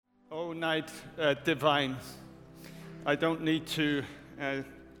Oh, night divine. I don't need to,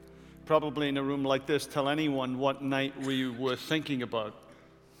 probably in a room like this, tell anyone what night we were thinking about.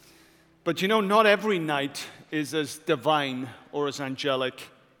 But you know, not every night is as divine or as angelic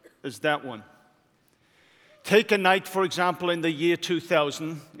as that one. Take a night, for example, in the year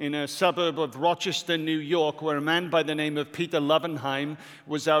 2000, in a suburb of Rochester, New York, where a man by the name of Peter Levenheim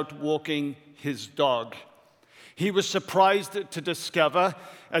was out walking his dog. He was surprised to discover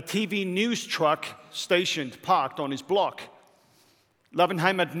a TV news truck parked on his block.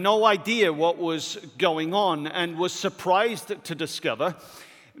 Levenheim had no idea what was going on and was surprised to discover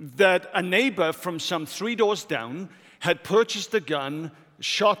that a neighbor from some 3 doors down had purchased a gun,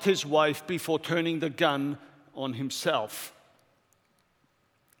 shot his wife before turning the gun on himself.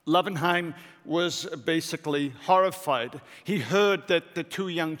 Levenheim was basically horrified. He heard that the 2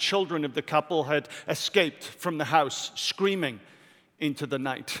 young children of the couple had escaped from the house, screaming into the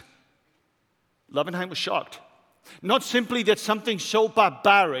night. Levenheim was shocked. Not simply that something so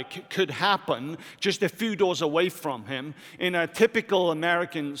barbaric could happen just a few doors away from him in a typical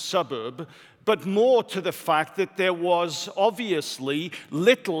American suburb, but more to the fact that there was obviously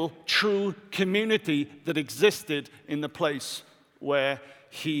little true community that existed in the place where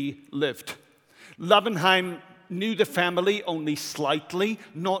he lived. Levenheim knew the family only slightly,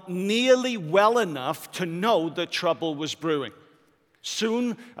 not nearly well enough to know that trouble was brewing.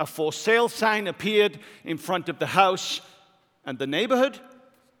 Soon, a for sale sign appeared in front of the house, and the neighborhood,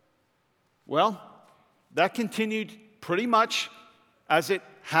 well, that continued pretty much as it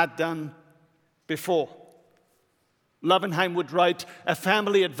had done before. Levenheim would write, "A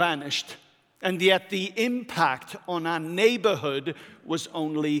family had vanished, and yet the impact on our neighborhood was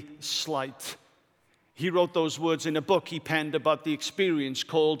only slight." He wrote those words in a book he penned about the experience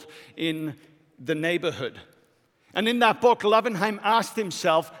called In the Neighborhood. And in that book, Levenheim asked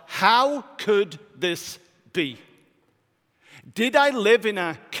himself, how could this be? Did I live in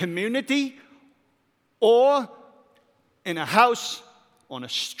a community or in a house on a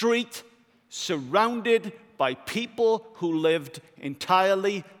street surrounded by people who lived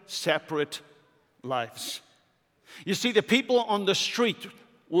entirely separate lives? You see, the people on the street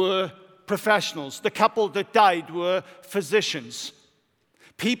were professionals. The couple that died were physicians.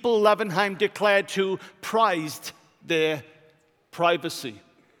 People Levenheim declared to prized their privacy.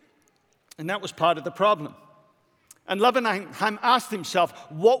 And that was part of the problem. And Levenheim asked himself,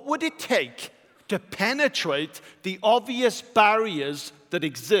 what would it take to penetrate the obvious barriers that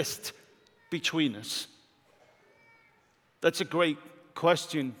exist between us? That's a great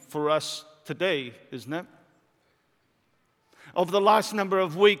question for us today, isn't it? Over the last number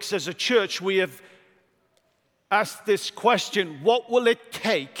of weeks as a church, we have asked this question, what will it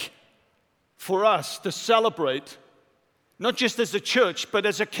take for us to celebrate, not just as a church, but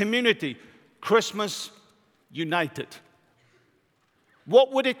as a community, Christmas united?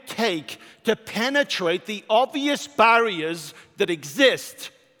 What would it take to penetrate the obvious barriers that exist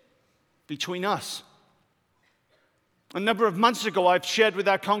between us? A number of months ago, I've shared with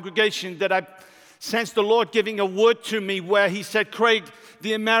our congregation that I sensed the Lord giving a word to me where he said, Craig,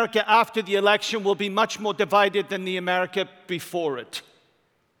 the America after the election will be much more divided than the America before it.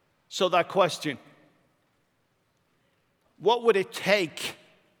 So that question, what would it take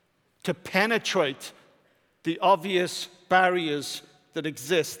to penetrate the obvious barriers that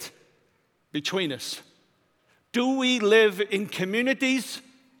exist between us? Do we live in communities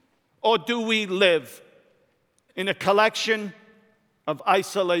or do we live in a collection of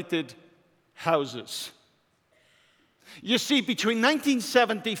isolated houses? You see, between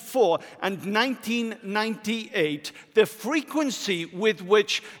 1974 and 1998, the frequency with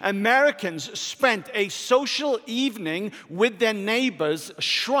which Americans spent a social evening with their neighbors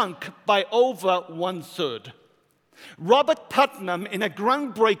shrunk by over 1/3. Robert Putnam, in a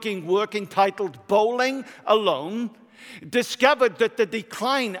groundbreaking work entitled Bowling Alone, discovered that the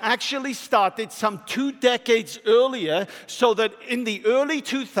decline actually started some 2 decades earlier, so that in the early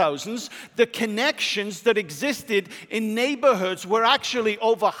 2000s, the connections that existed in neighborhoods were actually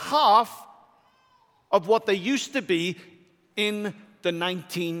over half of what they used to be in the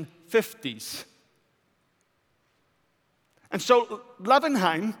 1950s. And so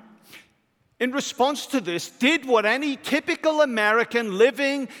Levenheim, in response to this, did what any typical American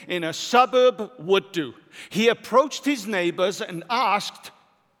living in a suburb would do. He approached his neighbors and asked,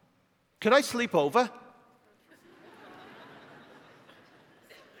 could I sleep over?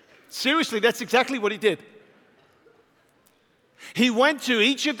 Seriously, that's exactly what he did. He went to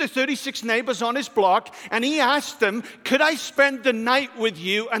each of the 36 neighbors on his block and he asked them, could I spend the night with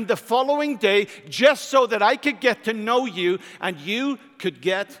you and the following day just so that I could get to know you and you could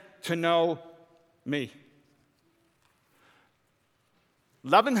get to know me.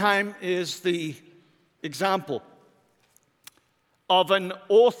 Levenheim is the example of an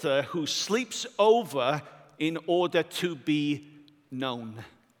author who sleeps over in order to be known.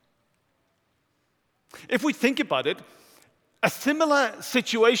 If we think about it, a similar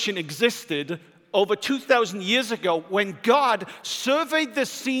situation existed over 2,000 years ago when God surveyed the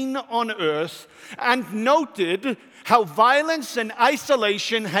scene on earth and noted how violence and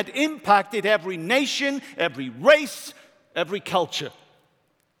isolation had impacted every nation, every race, every culture.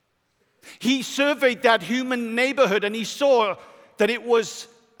 He surveyed that human neighborhood and he saw that it was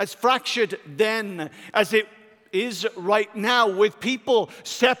as fractured then as it is right now, with people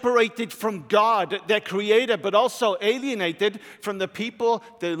separated from God, their creator, but also alienated from the people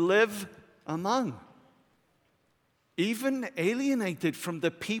they live among. Even alienated from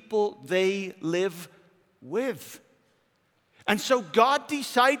the people they live with. And so God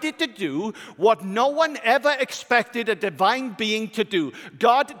decided to do what no one ever expected a divine being to do.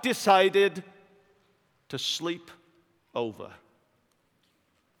 God decided to sleep over.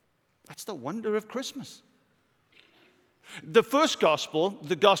 That's the wonder of Christmas. The first gospel,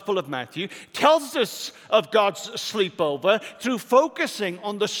 the Gospel of Matthew, tells us of God's sleepover through focusing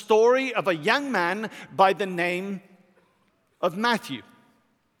on the story of a young man by the name of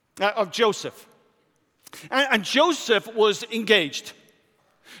Joseph. And Joseph was engaged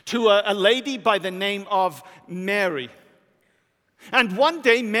to a lady by the name of Mary. And one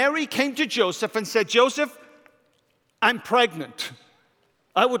day, Mary came to Joseph and said, "Joseph, I'm pregnant."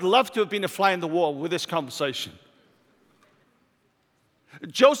 I would love to have been a fly on the wall with this conversation.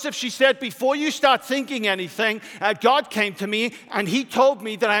 "Joseph," she said, "before you start thinking anything, God came to me and he told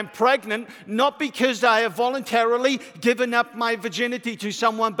me that I'm pregnant, not because I have voluntarily given up my virginity to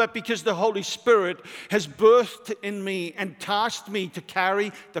someone, but because the Holy Spirit has birthed in me and tasked me to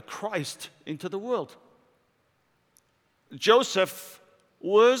carry the Christ into the world." Joseph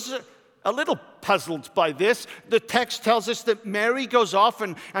was a little puzzled by this. The text tells us that Mary goes off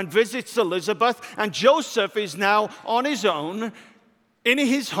and visits Elizabeth, and Joseph is now on his own in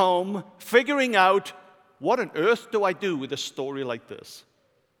his home, figuring out, what on earth do I do with a story like this?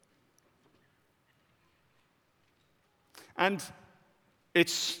 And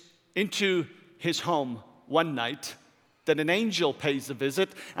it's into his home one night that an angel pays a visit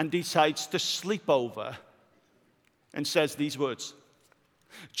and decides to sleep over and says these words,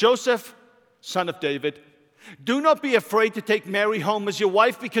 "Joseph, son of David, do not be afraid to take Mary home as your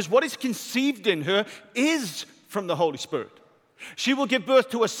wife, because what is conceived in her is from the Holy Spirit. She will give birth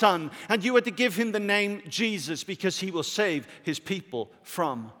to a son, and you are to give him the name Jesus, because he will save his people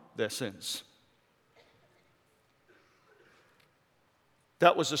from their sins."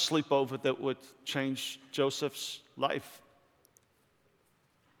 That was a sleepover that would change Joseph's life.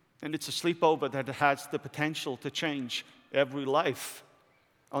 And it's a sleepover that has the potential to change every life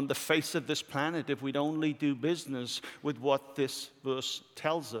on the face of this planet if we'd only do business with what this verse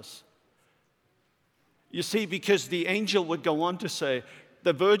tells us. You see, because the angel would go on to say,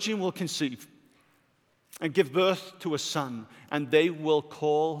 "The virgin will conceive and give birth to a son, and they will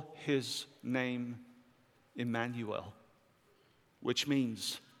call his name Emmanuel," which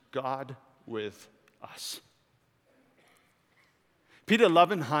means God with us. Peter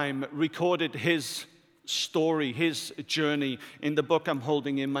Levenheim recorded his story, his journey, in the book I'm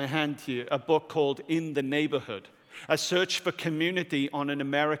holding in my hand here, a book called In the Neighborhood. A search for community on an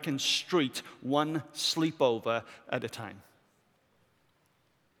American street, one sleepover at a time.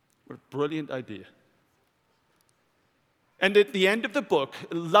 What a brilliant idea. And at the end of the book,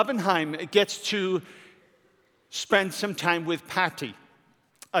 Levenheim gets to spend some time with Patty,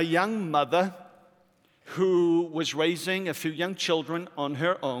 a young mother who was raising a few young children on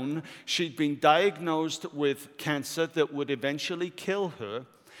her own. She'd been diagnosed with cancer that would eventually kill her.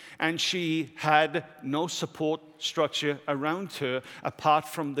 And she had no support structure around her apart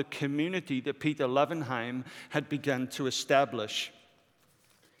from the community that Peter Levenheim had begun to establish.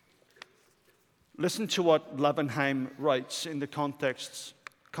 Listen to what Levenheim writes in the context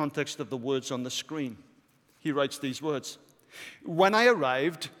of the words on the screen. He writes these words, "When I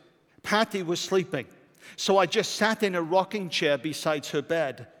arrived, Patty was sleeping, so I just sat in a rocking chair beside her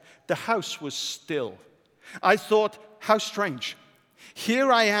bed. The house was still. I thought, how strange.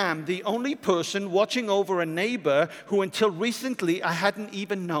 Here I am, the only person watching over a neighbor who until recently I hadn't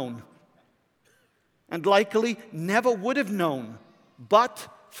even known, and likely never would have known, but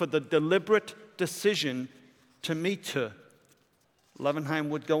for the deliberate decision to meet her." Levenheim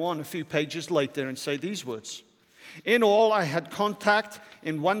would go on a few pages later and say these words, "In all, I had contact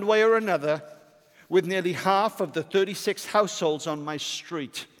in one way or another with nearly half of the 36 households on my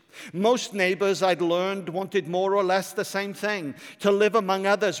street. Most neighbors, I'd learned, wanted more or less the same thing: to live among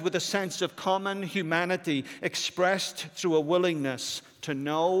others with a sense of common humanity expressed through a willingness to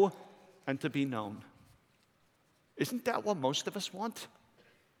know and to be known. Isn't that what most of us want?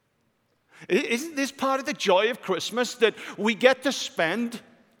 Isn't this part of the joy of Christmas, that we get to spend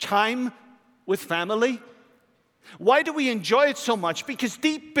time with family? Why do we enjoy it so much? Because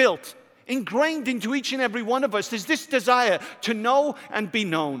deep built, ingrained into each and every one of us, is this desire to know and be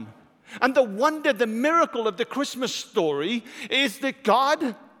known. And the wonder, the miracle of the Christmas story is that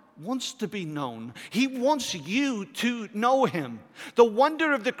God wants to be known. He wants you to know him. The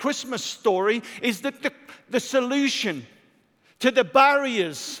wonder of the Christmas story is that the solution to the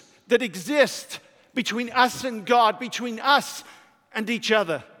barriers that exist between us and God, between us and each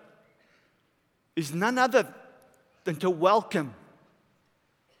other, is none other than to welcome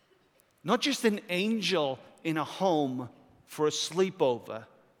not just an angel in a home for a sleepover,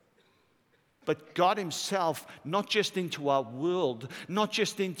 but God himself, not just into our world, not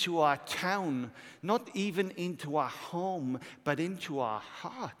just into our town, not even into our home, but into our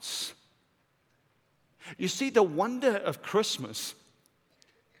hearts. You see, the wonder of Christmas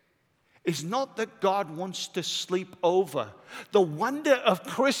is not that God wants to sleep over. The wonder of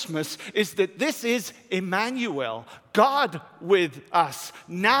Christmas is that this is Emmanuel, God with us,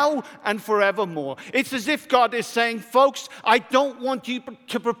 now and forevermore. It's as if God is saying, folks, I don't want you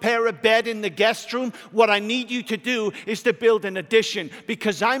to prepare a bed in the guest room. What I need you to do is to build an addition,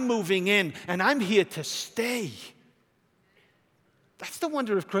 because I'm moving in and I'm here to stay. That's the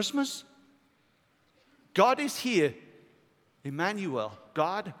wonder of Christmas. God is here, Emmanuel,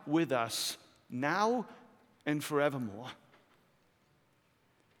 God with us, now and forevermore.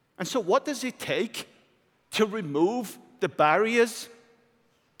 And so what does it take to remove the barriers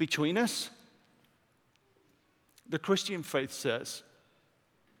between us? The Christian faith says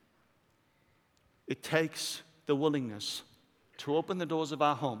it takes the willingness to open the doors of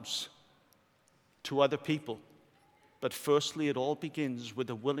our homes to other people. But firstly, it all begins with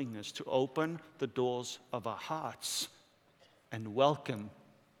a willingness to open the doors of our hearts and welcome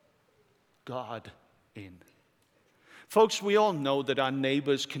God in. Folks, we all know that our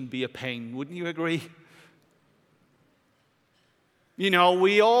neighbors can be a pain. Wouldn't you agree? You know,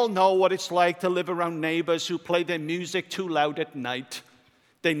 we all know what it's like to live around neighbors who play their music too loud at night.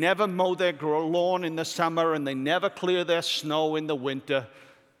 They never mow their lawn in the summer, and they never clear their snow in the winter.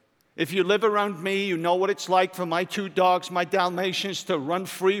 If you live around me, you know what it's like for my two dogs, my Dalmatians, to run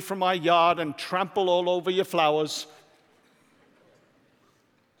free from my yard and trample all over your flowers.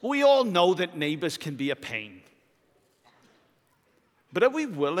 We all know that neighbors can be a pain. But are we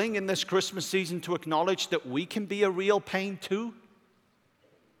willing in this Christmas season to acknowledge that we can be a real pain too?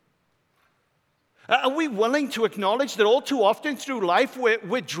 Are we willing to acknowledge that all too often through life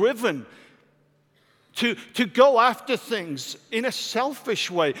we're driven to go after things in a selfish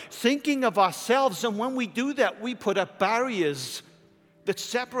way, thinking of ourselves, and when we do that, we put up barriers that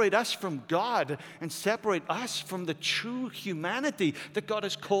separate us from God and separate us from the true humanity that God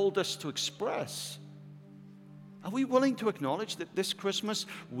has called us to express? Are we willing to acknowledge that this Christmas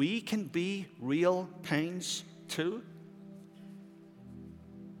we can be real pains too?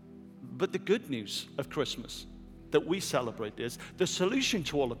 But the good news of Christmas that we celebrate is the solution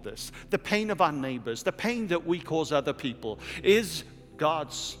to all of this, the pain of our neighbors, the pain that we cause other people, is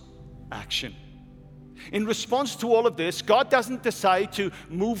God's action. In response to all of this, God doesn't decide to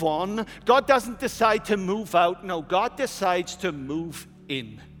move on. God doesn't decide to move out. No, God decides to move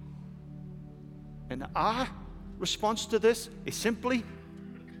in. And our response to this is simply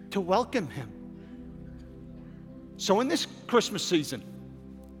to welcome him. So in this Christmas season,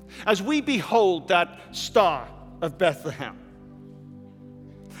 as we behold that star of Bethlehem,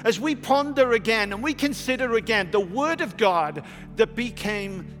 as we ponder again and we consider again the Word of God that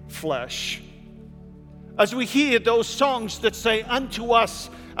became flesh, as we hear those songs that say, "Unto us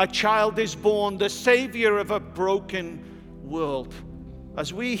a child is born, the Savior of a broken world,"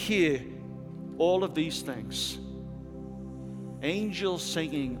 as we hear all of these things, angels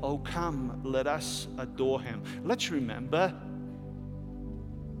singing, "Oh come, let us adore him," let's remember,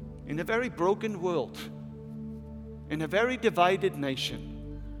 in a very broken world, in a very divided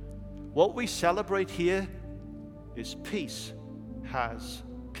nation, what we celebrate here is peace has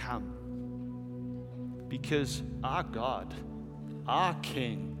come. Because our God, our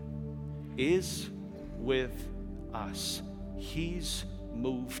King, is with us. He's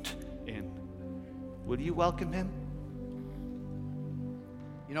moved in. Will you welcome him?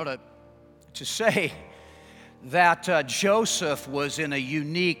 You know, to say that Joseph was in a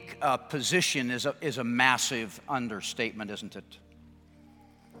unique position is a massive understatement, isn't it?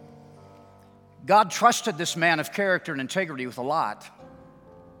 God trusted this man of character and integrity with a lot.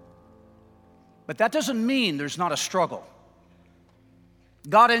 But that doesn't mean there's not a struggle.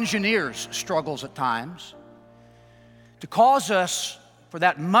 God engineers struggles at times to cause us for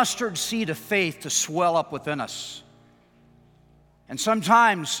that mustard seed of faith to swell up within us. And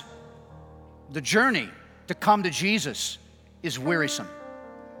sometimes the journey to come to Jesus is wearisome.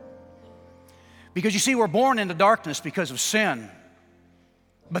 Because you see, we're born into darkness because of sin.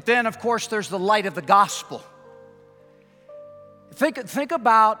 But then, of course, there's the light of the gospel. Think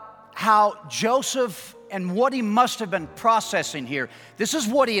about how Joseph and what he must have been processing here. This is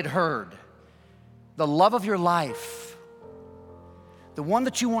what he had heard. The love of your life, the one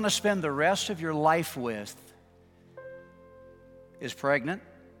that you want to spend the rest of your life with, is pregnant,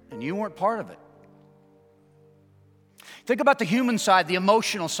 and you weren't part of it. Think about the human side, the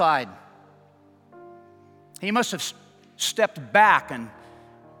emotional side. He must have stepped back and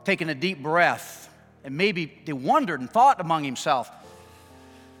taken a deep breath, and maybe he wondered and thought among himself,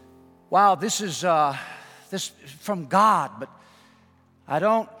 wow, this is from God, but I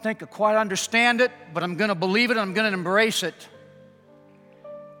don't think I quite understand it, but I'm going to believe it and I'm going to embrace it.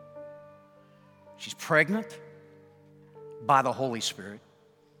 She's pregnant by the Holy Spirit.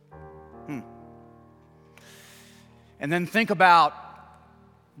 And then think about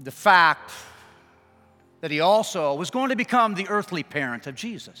the fact that he also was going to become the earthly parent of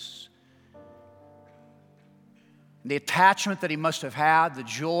Jesus. The attachment that he must have had, the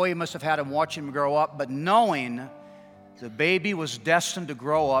joy he must have had in watching him grow up, but knowing the baby was destined to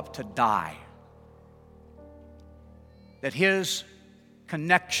grow up to die. That his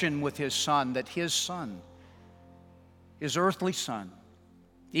connection with his son, that his son, his earthly son,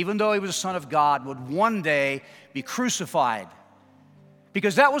 even though he was a son of God, would one day be crucified.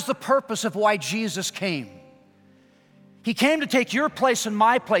 Because that was the purpose of why Jesus came. He came to take your place and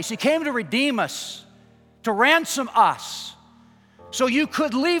my place. He came to redeem us, to ransom us, so you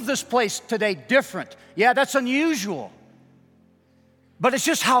could leave this place today different. Yeah, that's unusual. But it's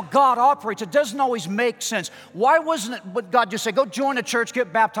just how God operates. It doesn't always make sense. Why wasn't it what God just said, go join a church,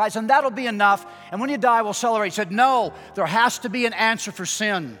 get baptized, and that'll be enough, and when you die, we'll celebrate? He said, no, there has to be an answer for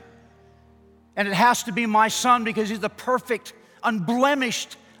sin. And it has to be my son, because he's the perfect,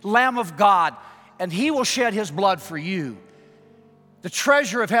 unblemished Lamb of God, and he will shed his blood for you. The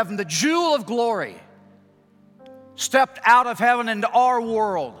treasure of heaven, the jewel of glory, stepped out of heaven into our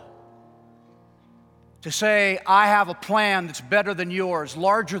world to say, I have a plan that's better than yours,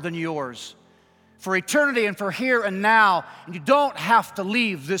 larger than yours, for eternity and for here and now, and you don't have to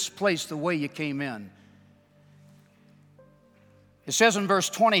leave this place the way you came in. It says in verse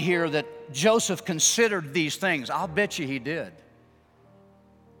 20 here that Joseph considered these things. I'll bet you he did.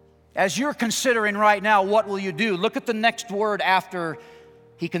 As you're considering right now, what will you do? Look at the next word after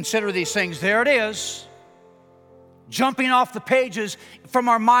he considered these things. There it is. Jumping off the pages from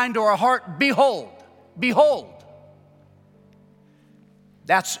our mind to our heart, behold. Behold.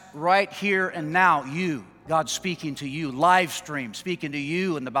 That's right here and now, you. God speaking to you, live stream, speaking to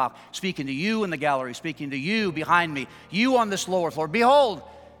you in the box, speaking to you in the gallery, speaking to you behind me, you on this lower floor. Behold.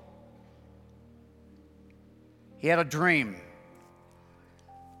 He had a dream.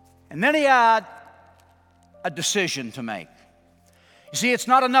 And then he had a decision to make. You see, it's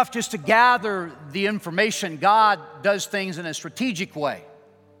not enough just to gather the information. God does things in a strategic way.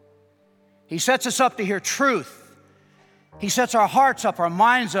 He sets us up to hear truth. He sets our hearts up, our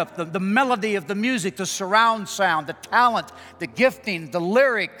minds up, the melody of the music, the surround sound, the talent, the gifting, the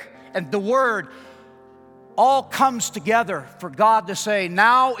lyric, and the word all comes together for God to say,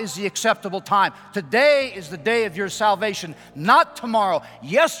 now is the acceptable time. Today is the day of your salvation, not tomorrow.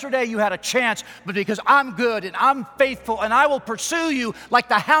 Yesterday you had a chance, but because I'm good and I'm faithful and I will pursue you like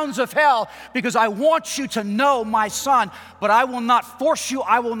the hounds of hell, because I want you to know my son, but I will not force you,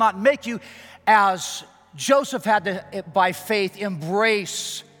 I will not make you. As Joseph had to, by faith,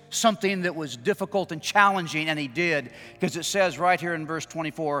 embrace something that was difficult and challenging, and he did, because it says right here in verse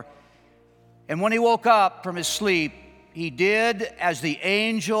 24, and when he woke up from his sleep, he did as the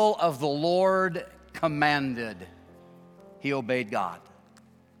angel of the Lord commanded. He obeyed God.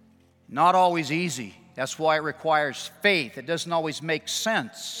 Not always easy. That's why it requires faith. It doesn't always make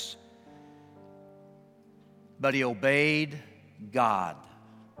sense. But he obeyed God.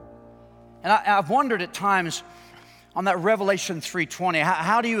 And I've wondered at times on that Revelation 3:20,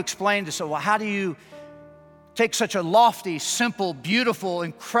 how do you explain this? How do you take such a lofty, simple, beautiful,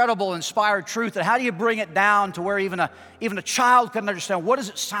 incredible, inspired truth, and how do you bring it down to where even a child can understand? What does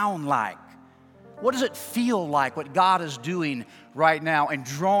it sound like? What does it feel like, what God is doing right now and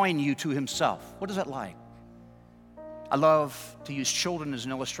drawing you to himself? What is it like? I love to use children as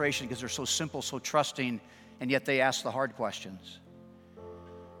an illustration because they're so simple, so trusting, and yet they ask the hard questions.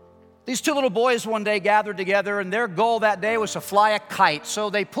 These two little boys one day gathered together, and their goal that day was to fly a kite. So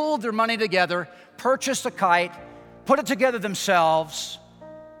they pooled their money together, purchased a kite, put it together themselves,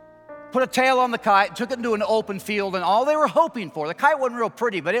 put a tail on the kite, took it into an open field, and all they were hoping for, the kite wasn't real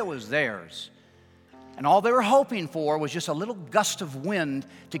pretty, but it was theirs. And all they were hoping for was just a little gust of wind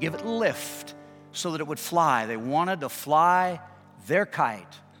to give it lift so that it would fly. They wanted to fly their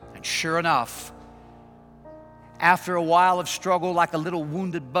kite. And sure enough, after a while of struggle, like a little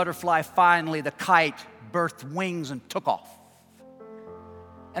wounded butterfly, finally the kite birthed wings and took off.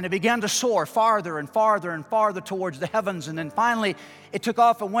 And it began to soar farther and farther and farther towards the heavens. And then finally, it took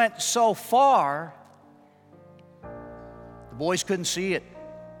off and went so far, the boys couldn't see it.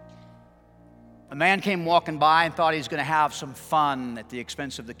 A man came walking by and thought he was going to have some fun at the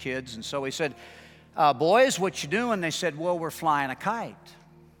expense of the kids. And so he said, boys, what you doing? They said, well, we're flying a kite.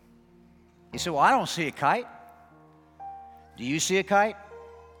 He said, well, I don't see a kite. Do you see a kite?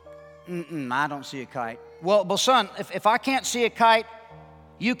 I don't see a kite. Well, son, if I can't see a kite,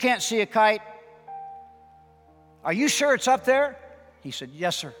 you can't see a kite. Are you sure it's up there? He said,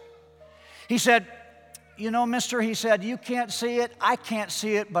 yes, sir. He said, you know, mister, he said, you can't see it, I can't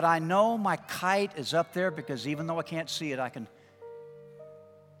see it, but I know my kite is up there because even though I can't see it, I can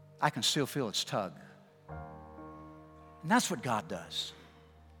still feel its tug. And that's what God does,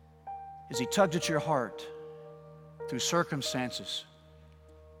 is He tugs at your heart through circumstances.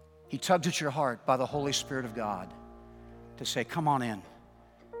 He tugs at your heart by the Holy Spirit of God to say, come on in,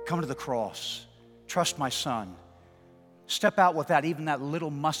 come to the cross, trust my Son. Step out with that, even that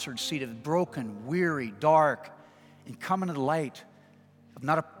little mustard seed of broken, weary, dark, and come into the light of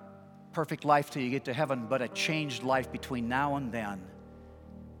not a perfect life till you get to heaven, but a changed life between now and then.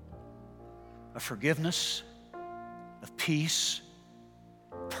 Of forgiveness, of peace,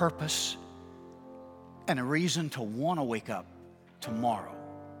 purpose, and a reason to want to wake up tomorrow.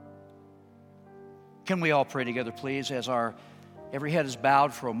 Can we all pray together, please, as every head is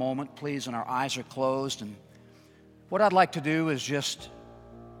bowed for a moment, please, and our eyes are closed. And what I'd like to do is just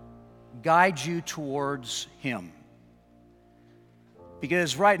guide you towards Him.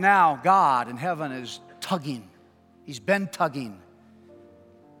 Because right now, God in heaven is tugging. He's been tugging.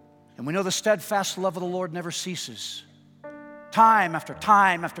 And we know the steadfast love of the Lord never ceases. Time after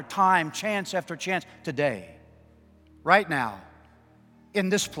time after time, chance after chance, today, right now, in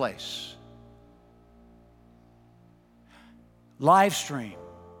this place. Live stream.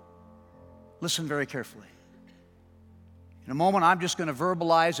 Listen very carefully. In a moment, I'm just going to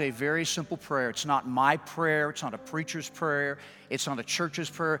verbalize a very simple prayer. It's not my prayer. It's not a preacher's prayer. It's not a church's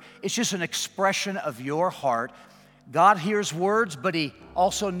prayer. It's just an expression of your heart. God hears words, but He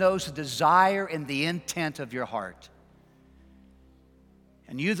also knows the desire and the intent of your heart.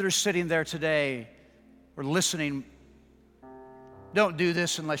 And you that are sitting there today or listening, don't do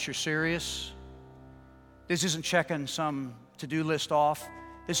this unless you're serious. This isn't checking some to-do list off.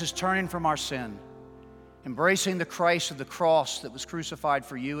 This is turning from our sin, embracing the Christ of the cross that was crucified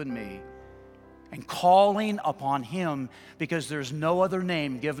for you and me, and calling upon Him, because there's no other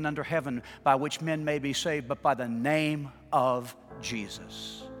name given under heaven by which men may be saved but by the name of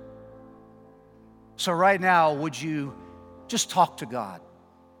Jesus. So right now, would you just talk to God?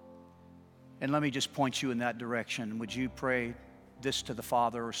 And let me just point you in that direction. Would you pray this to the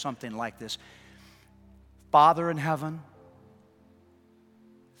Father or something like this? Father in heaven,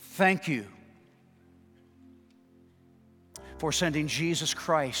 thank you for sending Jesus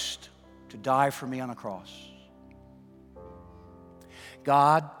Christ to die for me on a cross.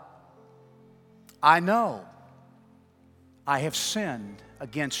 God, I know I have sinned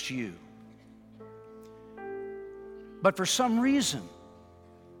against you. But for some reason,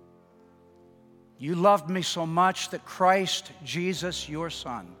 you loved me so much that Christ Jesus, your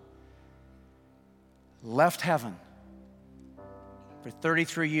Son, left heaven for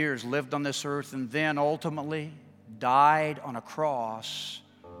 33 years, lived on this earth, and then ultimately died on a cross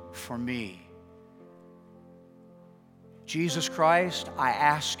for me. Jesus Christ, I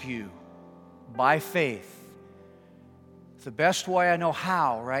ask you, by faith, the best way I know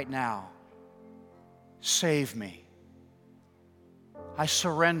how right now, save me. I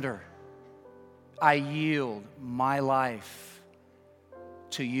surrender. I yield my life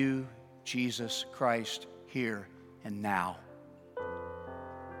to you, Jesus Christ, here and now.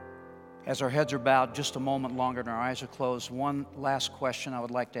 As our heads are bowed just a moment longer and our eyes are closed, one last question I would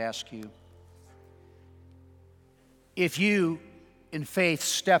like to ask you. If you, in faith,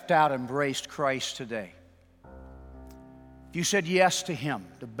 stepped out and embraced Christ today, if you said yes to Him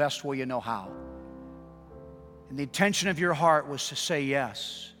the best way you know how, and the intention of your heart was to say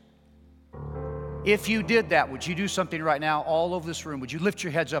yes. If you did that, would you do something right now all over this room? Would you lift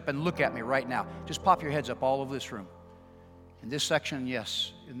your heads up and look at me right now? Just pop your heads up all over this room. In this section,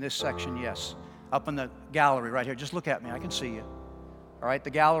 yes. In this section, yes. Up in the gallery right here, just look at me. I can see you. All right, the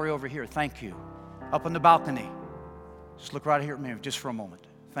gallery over here, thank you. Up on the balcony, just look right here at me just for a moment.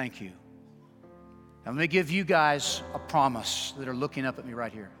 Thank you. Now let me give you guys a promise that are looking up at me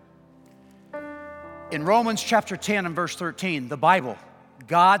right here. In Romans chapter 10 and verse 13, the Bible,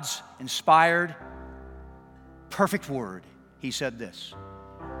 God's inspired, perfect word, he said this: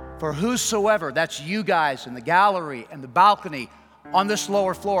 for whosoever, that's you guys in the gallery and the balcony, on this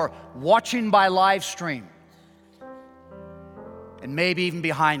lower floor, watching by live stream, and maybe even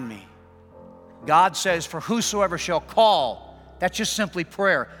behind me, God says, for whosoever shall call, that's just simply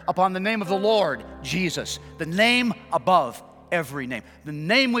prayer, upon the name of the Lord Jesus, the name above every name, the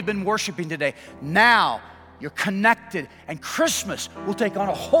name we've been worshiping today. Now you're connected, and Christmas will take on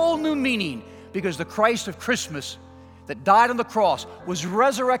a whole new meaning, because the Christ of Christmas that died on the cross, was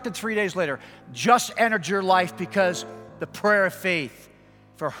resurrected 3 days later, just entered your life, because the prayer of faith,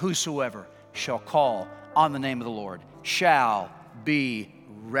 for whosoever shall call on the name of the Lord shall be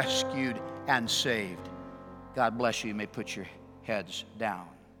rescued and saved. God bless you. You may put your heads down.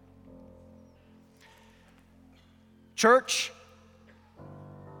 Church,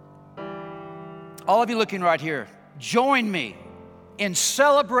 all of you looking right here, join me in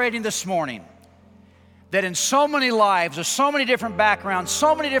celebrating this morning that in so many lives, of so many different backgrounds,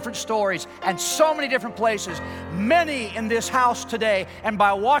 so many different stories, and so many different places, many in this house today, and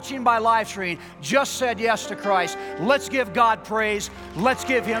by watching by live stream, just said yes to Christ. Let's give God praise. Let's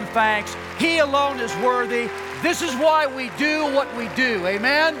give Him thanks. He alone is worthy. This is why we do what we do.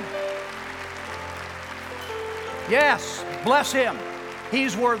 Amen? Yes, bless Him.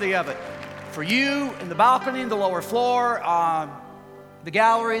 He's worthy of it. For you in the balcony, in the lower floor, the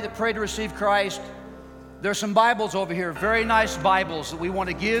gallery that prayed to receive Christ, there's some Bibles over here, very nice Bibles that we want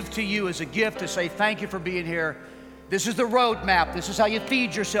to give to you as a gift to say thank you for being here. This is the road map. This is how you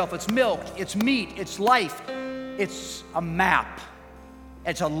feed yourself. It's milk, it's meat, it's life. It's a map.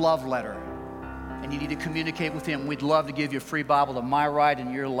 It's a love letter. And you need to communicate with Him. We'd love to give you a free Bible to my right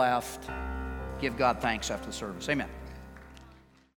and your left. Give God thanks after the service. Amen.